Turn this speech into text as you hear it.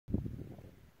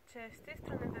Witajcie, z tej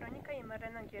strony Weronika i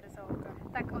Marlena GR Załoga.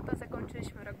 Tak oto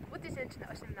zakończyliśmy rok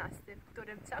 2018, w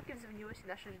którym całkiem zmieniło się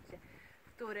nasze życie,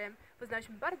 w którym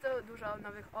poznaliśmy bardzo dużo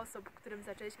nowych osób, którym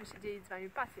zaczęliśmy się dzielić z Wami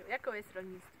pasją, jaką jest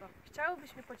rolnictwo.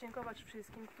 Chciałybyśmy podziękować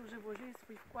wszystkim, którzy włożyli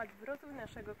swój wkład w rozwój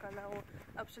naszego kanału,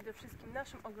 a przede wszystkim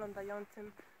naszym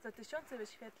oglądającym za tysiące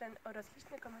wyświetleń oraz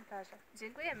liczne komentarze.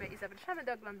 Dziękujemy i zapraszamy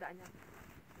do oglądania.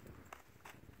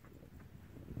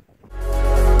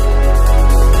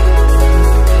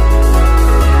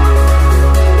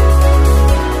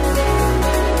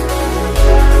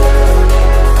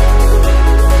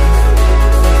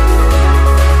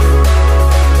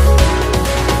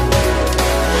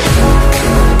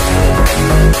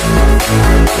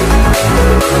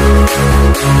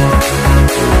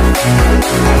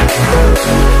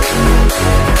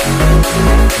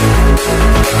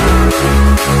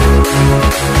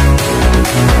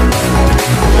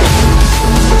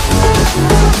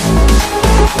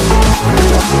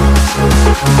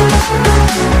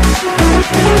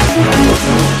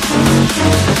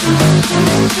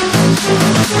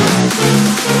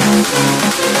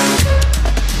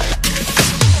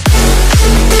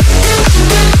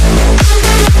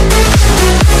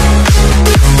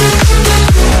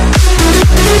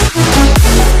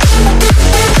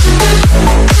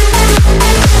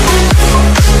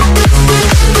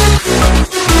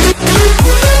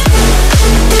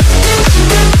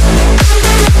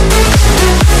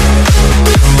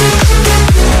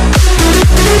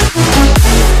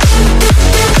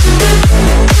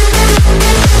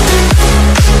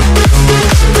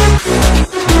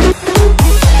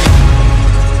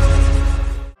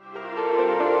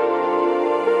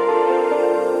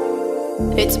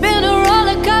 It's been a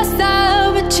roller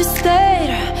coaster, but you stayed.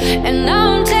 And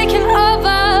now I'm taking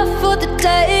over for the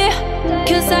day.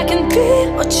 Cause I can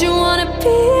be what you wanna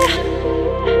be.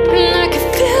 And I can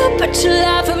feel but you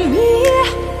love for me.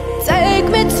 Take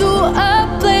me to a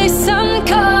place I'm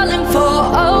calling for.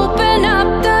 Open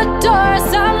up the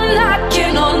doors, I'm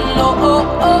knocking on. Oh,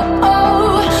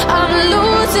 I'm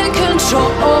losing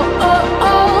control.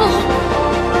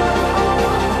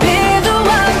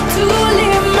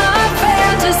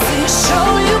 Show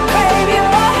you, baby,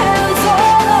 your hands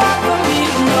all over me.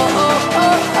 No,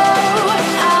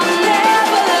 I'll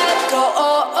never let go.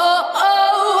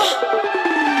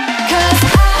 Cause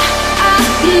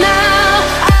now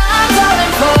I'm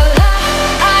falling for love.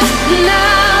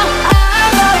 Now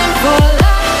I'm falling for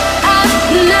love.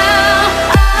 Now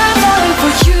I'm falling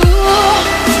for you.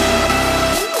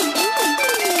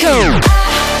 Go.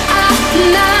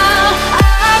 Now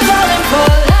I'm falling for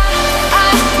love.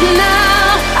 Now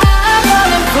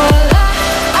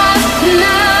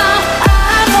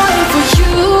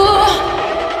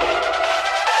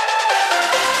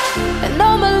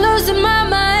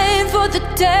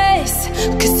days,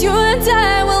 cause you and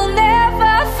I will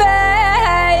never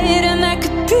fade. And I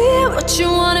could be what you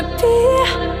wanna be.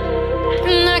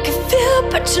 And I can feel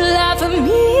but you love for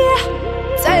me.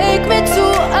 Take me to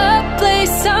a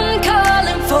place I'm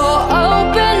calling for.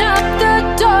 Open up the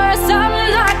doors, I'm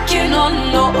knocking on.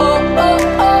 No,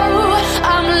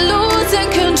 I'm losing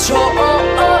control.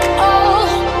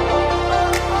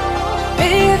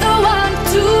 Be the one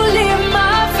to live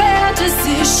my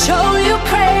fantasy. Show you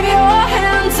crave your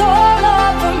hands all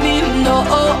over me. No,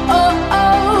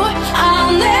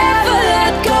 I'll never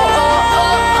let go.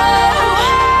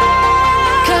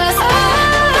 Cause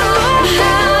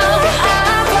now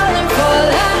I'm falling for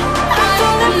love. I'm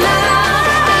falling now.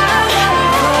 I'm falling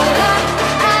for love.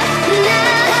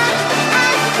 Cause now I'm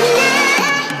falling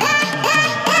for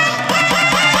love.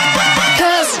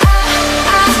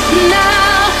 Now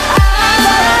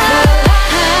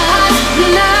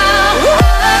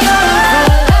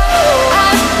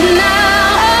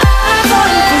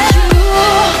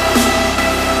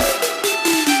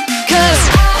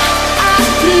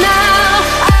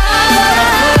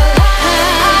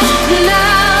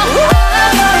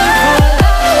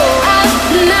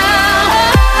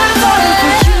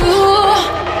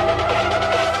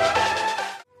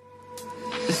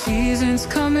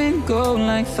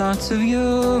thoughts of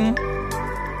you,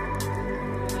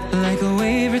 like a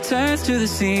wave returns to the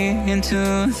sea, into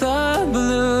the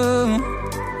blue.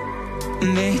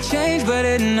 They change but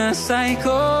in a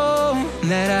cycle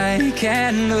that I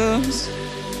can't lose.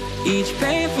 Each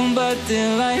painful but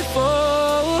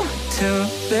delightful to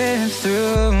live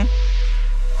through.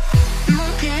 You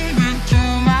came into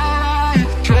my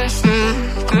life, just a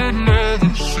good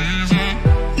another season.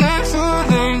 Not for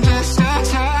long, just a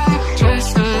time,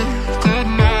 just a time.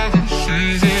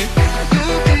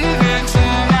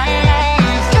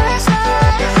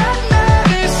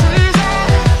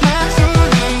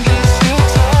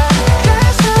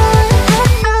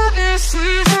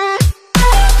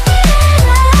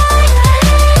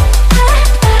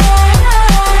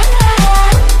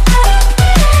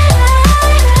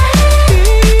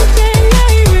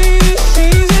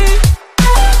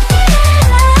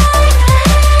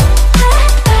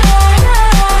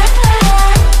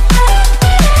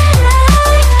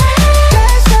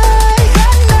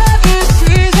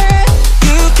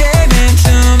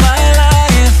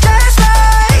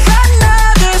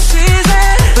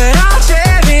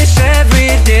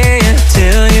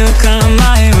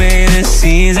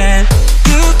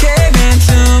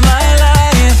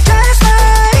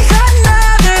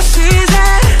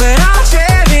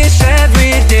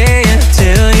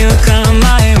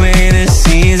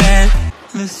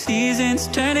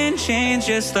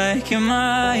 just like you're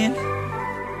mine.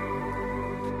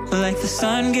 Like the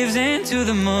sun gives into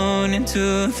the moon,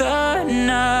 into the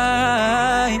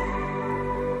night.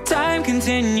 Time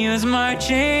continues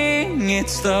marching, it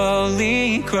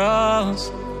slowly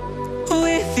crawls.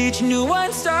 With each new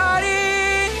one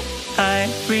starting, I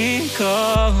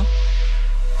recall.